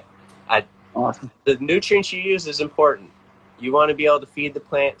 but awesome. The nutrients you use is important. You want to be able to feed the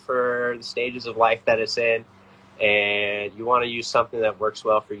plant for the stages of life that it's in, and you want to use something that works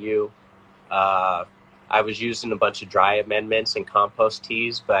well for you. I was using a bunch of dry amendments and compost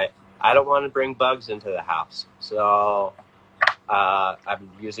teas, but I don't want to bring bugs into the house. So I'm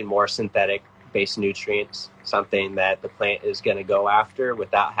using more synthetic-based nutrients, something that the plant is going to go after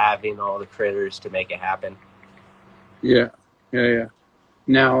without having all the critters to make it happen. Yeah.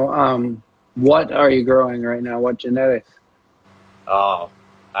 Now, what are you growing right now? What genetics? Oh,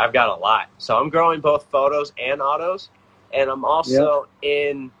 I've got a lot. So I'm growing both photos and autos, and I'm also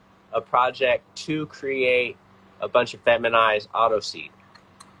in a project to create a bunch of feminized auto seed.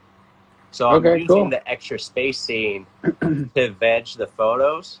 So I'm using the extra spacing to veg the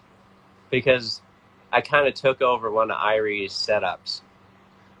photos because I kind of took over one of Irie's setups.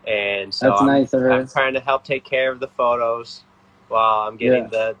 And so I'm trying to help take care of the photos while I'm getting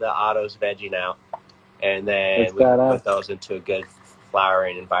the autos vegging out. And then we can put those into a good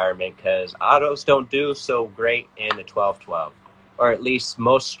flowering environment because autos don't do so great in the 12-12, or at least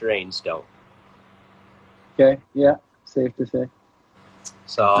most strains don't. Okay. Yeah. Safe to say.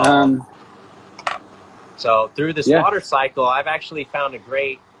 So, so through this Yeah. water cycle, I've actually found a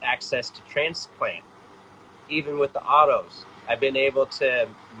great access to transplant. Even with the autos, I've been able to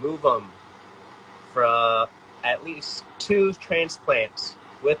move them from at least 2 transplants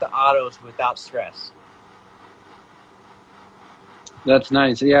with the autos without stress. That's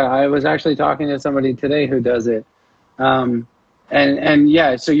nice. Yeah, I was actually talking to somebody today who does it. And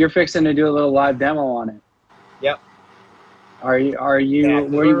yeah, so you're fixing to do a little live demo on it. Yep. Are you Yeah,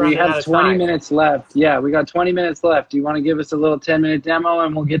 'cause we're we running have out of 20 time. minutes left. Yeah, we got 20 minutes left. Do you want to give us a little 10-minute demo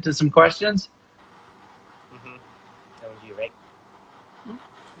and we'll get to some questions? Mm-hmm. That was you, right? You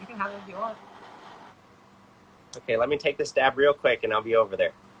can have it if you want. Okay, let me take this dab real quick and I'll be over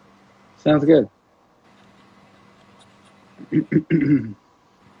there. Sounds good.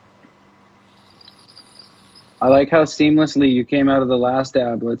 I like how seamlessly you came out of the last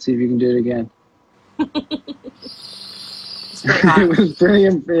dab. Let's see if you can do it again. It's pretty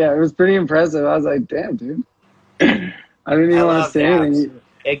hot. It was pretty impressive. I was like, damn, dude. I didn't I even want to love say dabs. anything.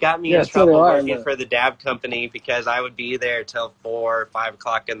 It got me Yeah, in so do trouble I, working but- for the dab company because I would be there till 4 or 5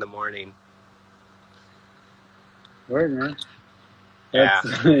 o'clock in the morning. Word, man. Yeah.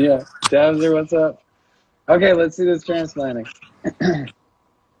 That's, yeah. Dabs are what's up. Okay, let's do this transplanting.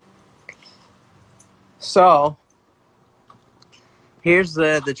 So, here's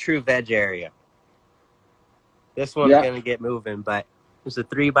the true veg area. This one's Yeah. going to get moving, but it's a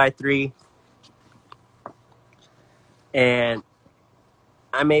 3x3. And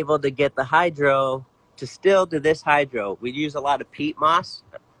I'm able to get the hydro to still do this hydro. We use a lot of peat moss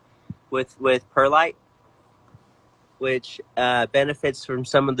with perlite, which benefits from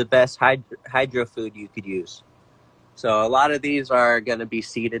some of the best hydro food you could use. So a lot of these are going to be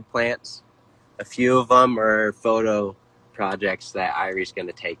seeded plants. A few of them are photo projects that Irie's going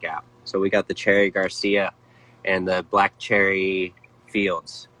to take out. So we got the Cherry Garcia and the Black Cherry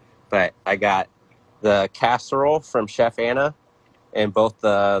Fields. But I got the casserole from Chef Anna and both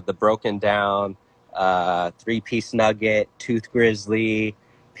the broken down 3-piece nugget, Tooth Grizzly,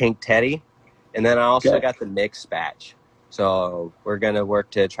 Pink Teddy. And then I also got the mixed batch. So we're going to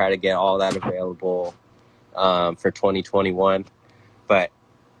work to try to get all that available for 2021. But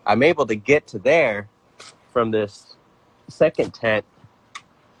I'm able to get to there from this second tent.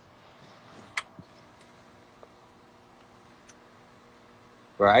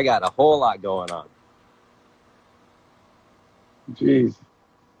 Where I got a whole lot going on. Jeez.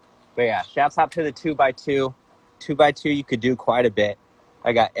 But yeah, shouts out to the 2x2. 2x2, you could do quite a bit.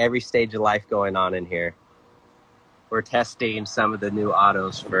 I got every stage of life going on in here. We're testing some of the new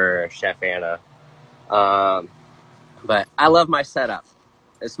autos for Chef Anna. But I love my setup.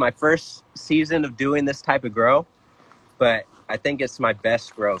 It's my first season of doing this type of grow, but I think it's my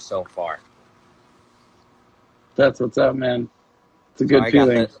best grow so far. That's what's up, man. It's a good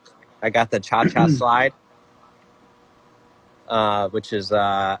feeling. I got the Cha-Cha Slide, which is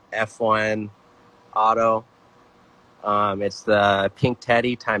F1 auto. It's the Pink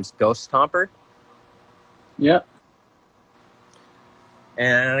Teddy times Ghost Stomper. Yeah.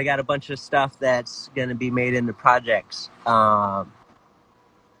 And I got a bunch of stuff that's going to be made into projects.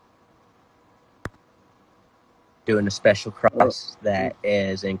 Doing a special cross that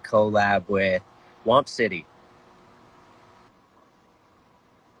is in collab with Womp City.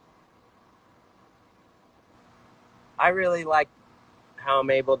 I really like how I'm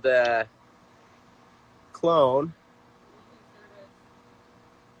able to clone.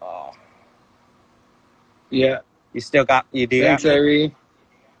 Oh. Yeah. You do Thanks, got me? Irie.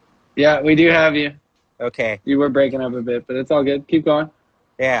 Yeah, we do have you. Okay. You were breaking up a bit, but it's all good. Keep going.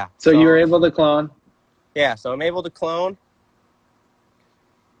 Yeah. So you were able to clone. Yeah, so I'm able to clone.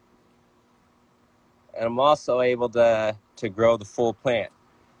 And I'm also able to grow the full plant.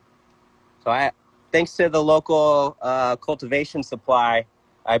 So thanks to the local cultivation supply,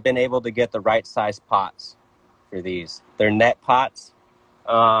 I've been able to get the right size pots for these. They're net pots.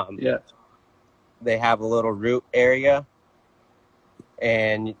 Yeah. They have a little root area,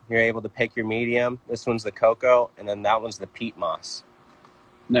 and you're able to pick your medium. This one's the cocoa, and then that one's the peat moss.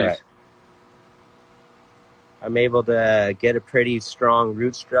 Nice. Right. I'm able to get a pretty strong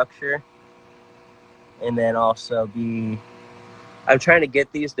root structure, and then also I'm trying to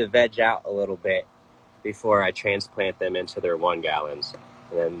get these to veg out a little bit before I transplant them into their 1 gallons.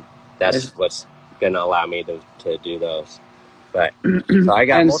 And then that's what's going to allow me to do those. But so I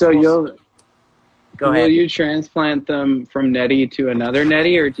got and so will you transplant them from netty to another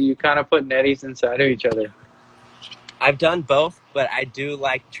netty, or do you kind of put netties inside of each other? I've done both. but I do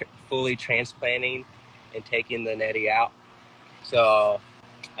like fully transplanting and taking the neti out. So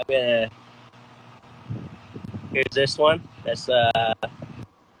I'm gonna. Here's this one. That's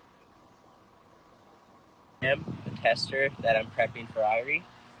him, the tester that I'm prepping for Irie.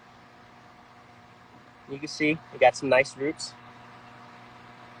 You can see we got some nice roots.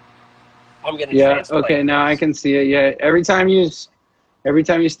 I'm gonna Yeah. transplant Okay. Now I this. can see it. Yeah. Every time you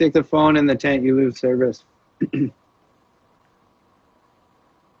stick the phone in the tent, you lose service.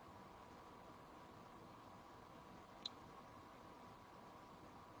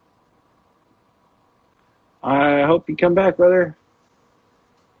 I hope you come back, brother.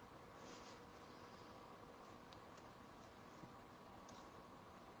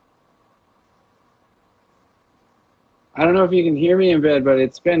 I don't know if you can hear me in bed, but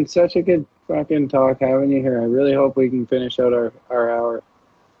it's been such a good fucking talk having you here. I really hope we can finish out our hour.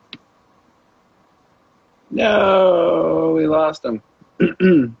 No, we lost him.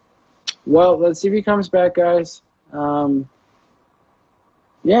 Well, let's see if he comes back, guys.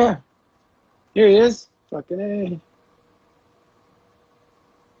 Yeah, here he is. Fucking A.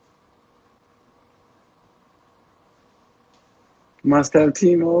 Must have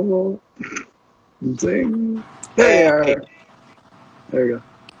T-Mobile. Zing. There you Hey. are. There you go.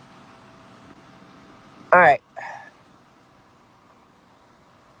 All right.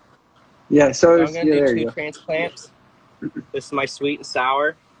 Yeah, So so I'm gonna yeah, do there 2 you go. transplants. This is my sweet and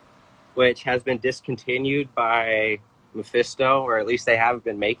sour, which has been discontinued by Mephisto, or at least they haven't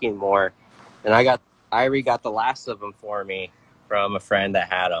been making more. And Irie got the last of them for me from a friend that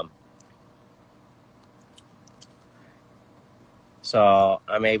had them. So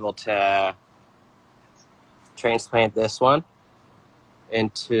I'm able to transplant this one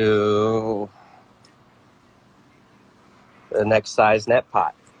into the next size net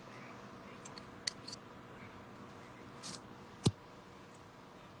pot.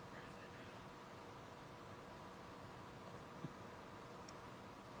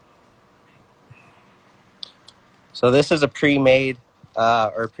 So this is a pre-made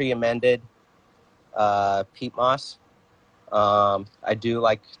or pre-amended peat moss. I do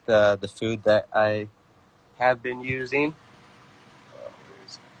like the food that I have been using.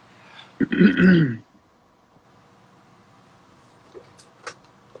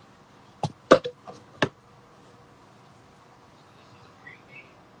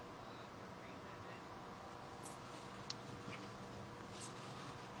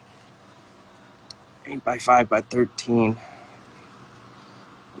 8x5x13.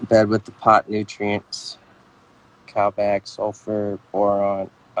 Bed with the pot nutrients, cowback, sulfur, boron,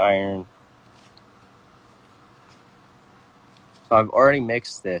 iron. So I've already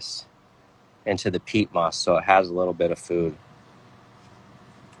mixed this into the peat moss, so it has a little bit of food.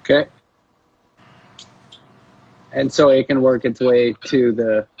 Okay. And so it can work its way to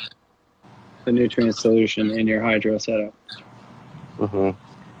the nutrient solution in your hydro setup. Mm-hmm.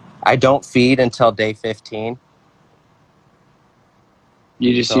 I don't feed until day 15.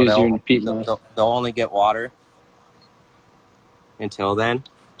 You just So use your peat moss. they'll only get water until then.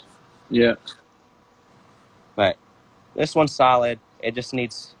 Yeah. But this one's solid. It just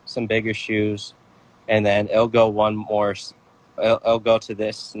needs some bigger shoes. And then it'll go one more. It'll go to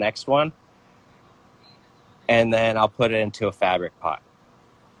this next one. And then I'll put it into a fabric pot.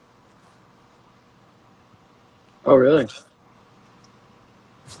 Oh, really?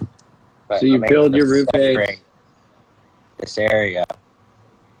 But So you I'm able build to your root base. separate this area.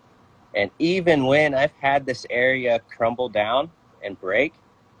 And even when I've had this area crumble down and break,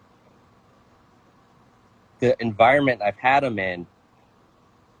 the environment I've had them in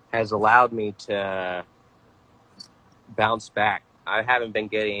has allowed me to bounce back. I haven't been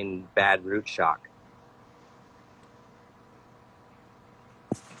getting bad root shock.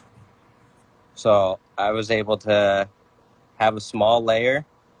 So I was able to have a small layer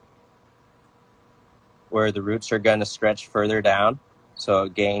where the roots are going to stretch further down. So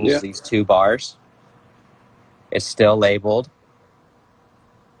it gains these 2 bars. It's still labeled.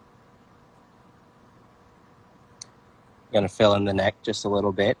 I'm going to fill in the neck just a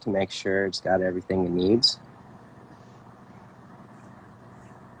little bit to make sure it's got everything it needs.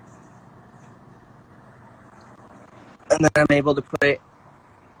 And then I'm able to put it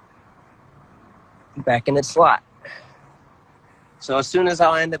back in its slot. So as soon as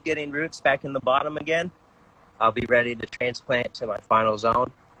I'll end up getting roots back in the bottom again, I'll be ready to transplant to my final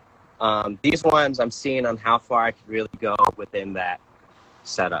zone. These ones I'm seeing on how far I could really go within that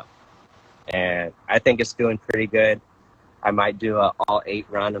setup. And I think it's doing pretty good. I might do a all 8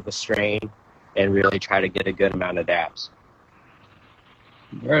 run of a strain and really try to get a good amount of dabs.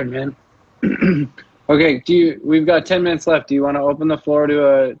 All right, man. Okay, we've got 10 minutes left. Do you want to open the floor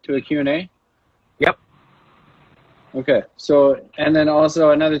to a Q&A? Yep. Okay. So, and then also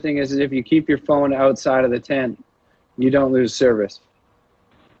another thing is if you keep your phone outside of the tent, you don't lose service.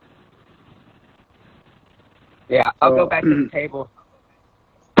 Yeah, I'll go back to the table.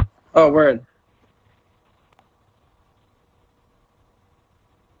 Oh, word.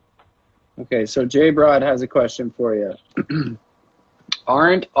 Okay, so Jay Broad has a question for you.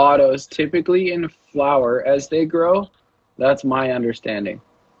 Aren't autos typically in flower as they grow? That's my understanding.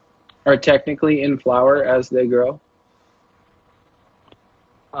 Are technically in flower as they grow?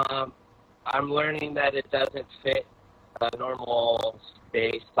 I'm learning that it doesn't fit a normal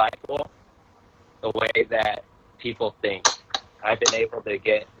space cycle the way that people think. I've been able to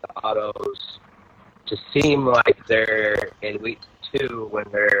get the autos to seem like they're in week 2 when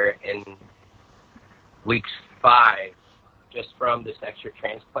they're in week 5, just from this extra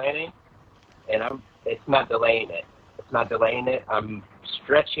transplanting, and it's not delaying it. It's not delaying it. I'm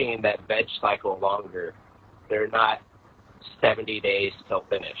stretching that veg cycle longer. They're not 70 days till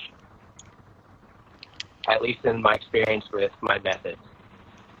finish. At least in my experience with my methods.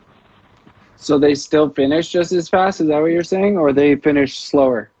 So they still finish just as fast? Is that what you're saying? Or they finish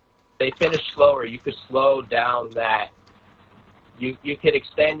slower? They finish slower. You could slow down that. You could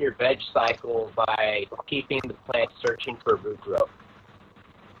extend your veg cycle by keeping the plant searching for root growth.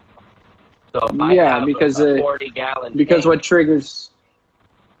 So if I have because a 40-gallon because tank, what triggers?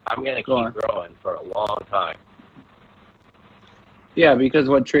 I'm going to keep growing for a long time. Yeah, because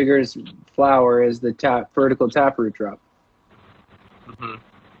what triggers flower is the vertical taproot drop. Mm-hmm.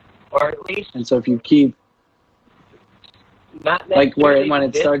 Or at least, and so if you keep, not like when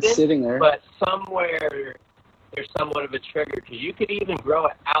it distant, starts sitting there, but somewhere there's somewhat of a trigger, because you could even grow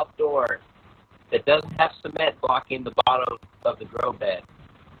it outdoor that doesn't have cement blocking the bottom of the grow bed,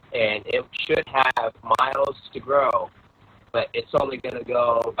 and it should have miles to grow, but it's only going to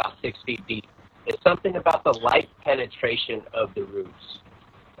go about 6 feet deep. It's something about the light penetration of the roots,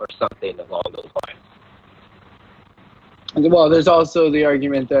 or something along those lines. Well, there's also the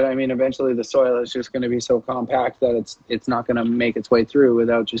argument that, I mean, eventually the soil is just going to be so compact that it's not going to make its way through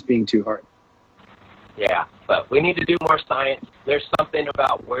without just being too hard. Yeah, but we need to do more science. There's something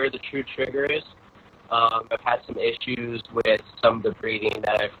about where the true trigger is. I've had some issues with some of the breeding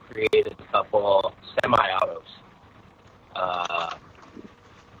that I've created a couple semi-autos,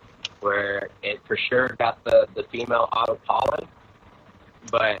 where it for sure got the female auto pollen,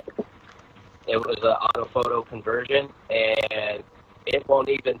 but it was an autophoto conversion, and it won't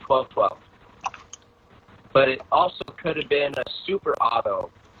even 12-12. But it also could have been a super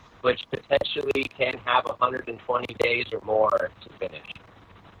auto, which potentially can have 120 days or more to finish.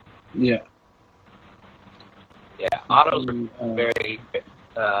 Yeah. Yeah, autos are very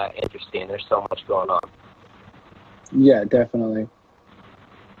interesting. There's so much going on. Yeah, definitely.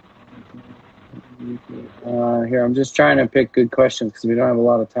 Here, I'm just trying to pick good questions because we don't have a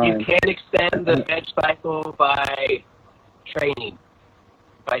lot of time. You can extend the veg cycle by training.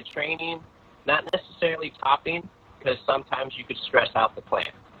 By training, not necessarily topping, because sometimes you could stress out the plant.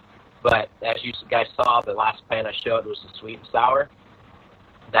 But as you guys saw, the last plant I showed was the sweet and sour.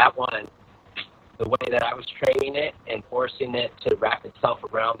 That one, the way that I was training it and forcing it to wrap itself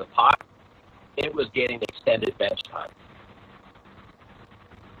around the pot, it was getting extended veg time.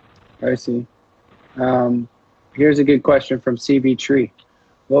 I see. Here's a good question from CB Tree.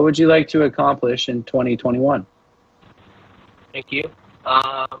 What would you like to accomplish in 2021? Thank you.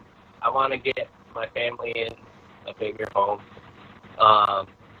 I want to get my family in a bigger home. I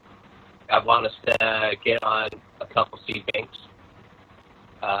want us to get on a couple seed banks.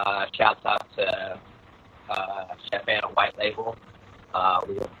 Shouts out to Chef Anna White Label.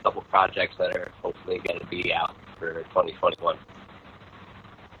 We have a couple projects that are hopefully going to be out for 2021.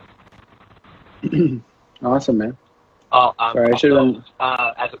 Awesome, man. Oh, sorry, I should have.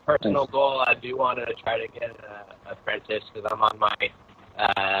 As a personal goal, I do want to try to get an apprentice because I'm on my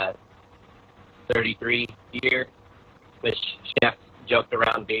 33 year, which Chef joked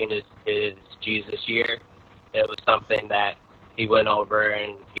around being his Jesus year. It was something that he went over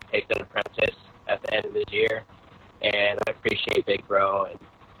and he picked an apprentice at the end of his year, and I appreciate Big Bro, and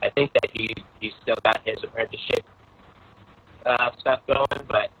I think that he's still got his apprenticeship stuff going,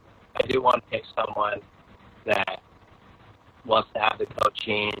 but I do want to pick someone that wants to have the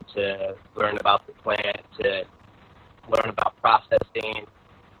coaching, to learn about the plant, to learn about processing,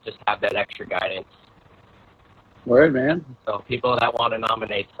 just have that extra guidance. Word, man. So people that want to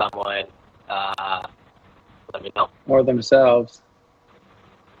nominate someone, let me know. Or themselves.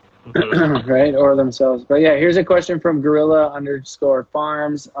 Mm-hmm. Right? Or themselves. But yeah, here's a question from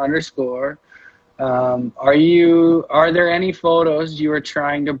Gorilla_Farms_. Are there any photos you are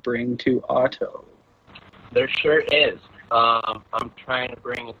trying to bring to Auto? There sure is. I'm trying to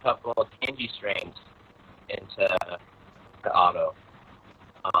bring a couple of candy strains into the Auto.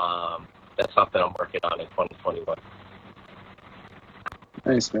 That's something I'm working on in 2021.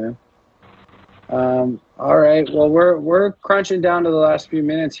 Nice, man. All right. Well, we're crunching down to the last few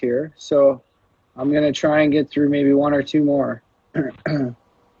minutes here, so I'm gonna try and get through maybe one or two more.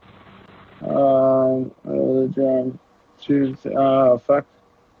 Fuck.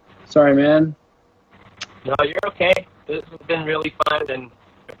 Sorry, man. No, you're okay. This has been really fun, and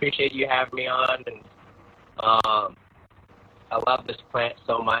I appreciate you having me on. And I love this plant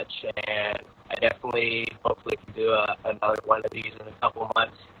so much, and I definitely, hopefully, can do another one of these in a couple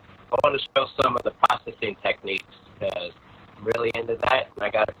months. I want to show some of the processing techniques because I'm really into that, and I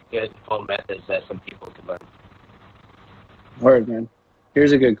got good full methods that some people can learn. Word, man.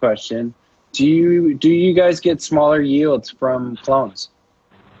 Here's a good question. Do you guys get smaller yields from clones?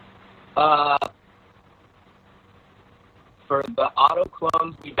 For the auto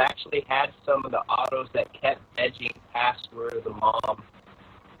clones, we've actually had some of the autos that kept edging past where the mom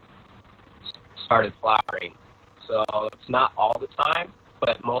started flowering. So it's not all the time,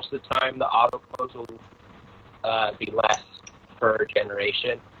 but most of the time the auto clones will be less per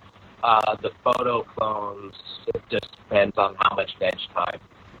generation. The photo clones, it just depends on how much veg time.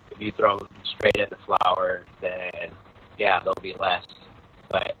 If you throw them straight into flower, then yeah, they'll be less.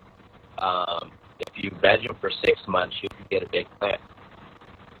 But if you veg them for 6 months, you can get a big plant.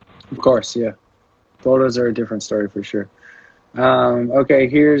 Of course, yeah. Photos are a different story for sure. Okay,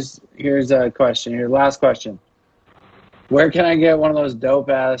 here's a question. Here, last question. Where can I get one of those dope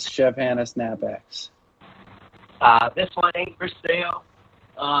ass Chef Hannah snapbacks? This one ain't for sale.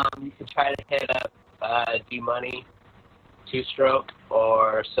 You can try to hit up D-Money, Two Stroke,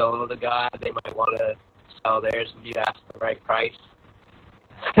 or Solo the God. They might want to sell theirs if you ask the right price.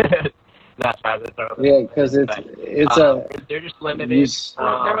 Not trying to throw them. Yeah, because they're just limited.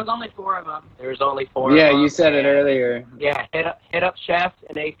 There was only 4 of them. There was only 4 Yeah, of them. you said it earlier. Yeah, hit up Chef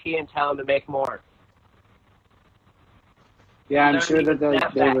and AP and tell them to make more. Yeah, I'm sure that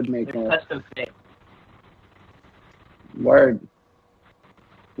they would make more. Custom fit. Word,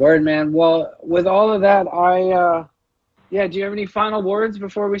 man. Well, with all of that, do you have any final words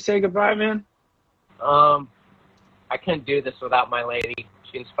before we say goodbye, man? I couldn't do this without my lady.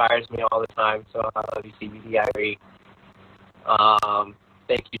 She inspires me all the time, so I love you, CBD Irie.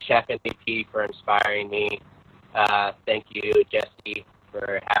 Thank you, Chef and AP, for inspiring me. Thank you, Jesse,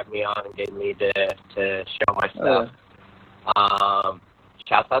 for having me on and getting me to show my stuff.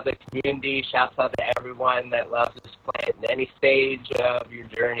 Shouts out to the community. Shouts out to everyone that loves this plant in any stage of your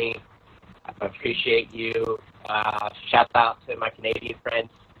journey. I appreciate you. Shouts out to my Canadian friends,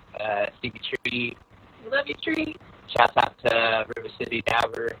 CB Tree. We love you, Tree. Shouts out to River City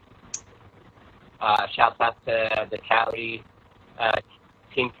Dabber. Shouts out to the Cali,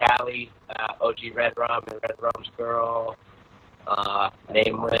 Team Cali, OG Red Rum and Red Rum's Girl,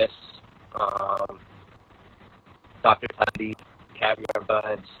 Nameless, Dr. Tundy, Caviar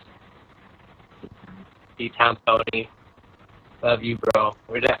Buds, D-Town Tony. Love you, bro.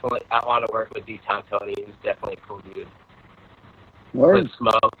 I want to work with D-Town Tony. He's definitely a cool dude. Word. With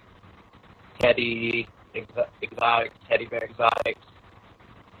Smoke, Teddy, Exotics, Teddy Bear Exotics.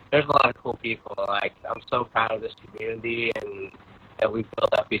 There's a lot of cool people. Like, I'm so proud of this community and that we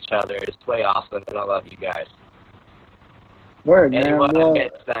build up each other. It's way awesome, and I love you guys. Word, Anyone man. that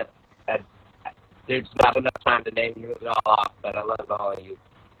gets that, there's not enough time to name you all off, but I love all of you.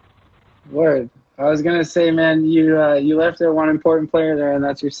 Word. I was gonna say, man, you left out one important player there, and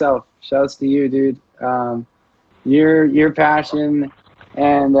that's yourself. Shouts to you, dude. Your passion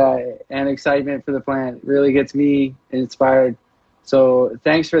and excitement for the plant really gets me inspired. So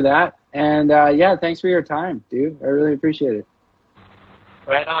thanks for that, and thanks for your time, dude. I really appreciate it.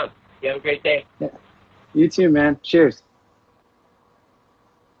 Right on. You have a great day. Yeah. You too, man. Cheers.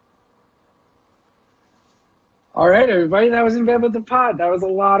 All right, everybody. That was In Bed with the Pod. That was a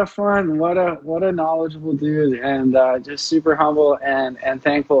lot of fun. What a knowledgeable dude, and just super humble and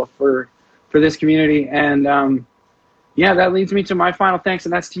thankful for this community. And that leads me to my final thanks,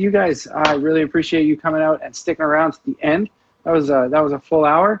 and that's to you guys. I really appreciate you coming out and sticking around to the end. That was a full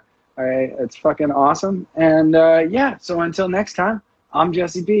hour. All right, it's fucking awesome. And so until next time, I'm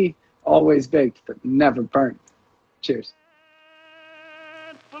Jesse B. Always baked, but never burnt. Cheers.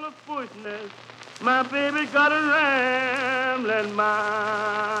 Full of foolishness. My baby got a rambling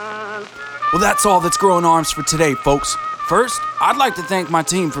mind. Well, that's all that's growing arms for today, folks. First, I'd like to thank my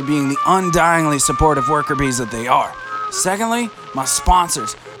team for being the undyingly supportive worker bees that they are. Secondly, my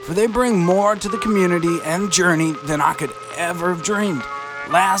sponsors for for they bring more to the community and journey than I could ever have dreamed.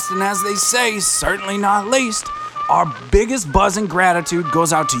 Last, and as they say, certainly not least, our biggest buzz and gratitude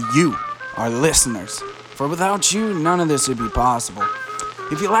goes out to you, our listeners. For without you, none of this would be possible.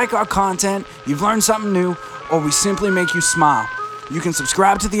 If you like our content, you've learned something new, or we simply make you smile, you can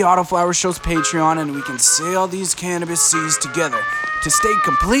subscribe to the Autoflower Show's Patreon and we can sail these cannabis seas together. To stay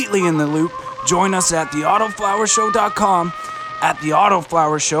completely in the loop, join us at theautoflowershow.com, at The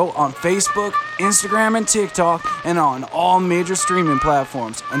Autoflower Show on Facebook, Instagram, and TikTok, and on all major streaming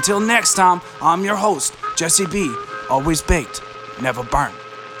platforms. Until next time, I'm your host, Jesse B. Always baked, never burnt.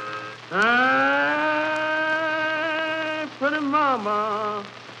 Hey, pretty mama,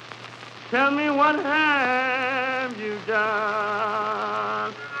 tell me what have you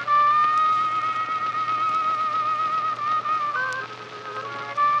done?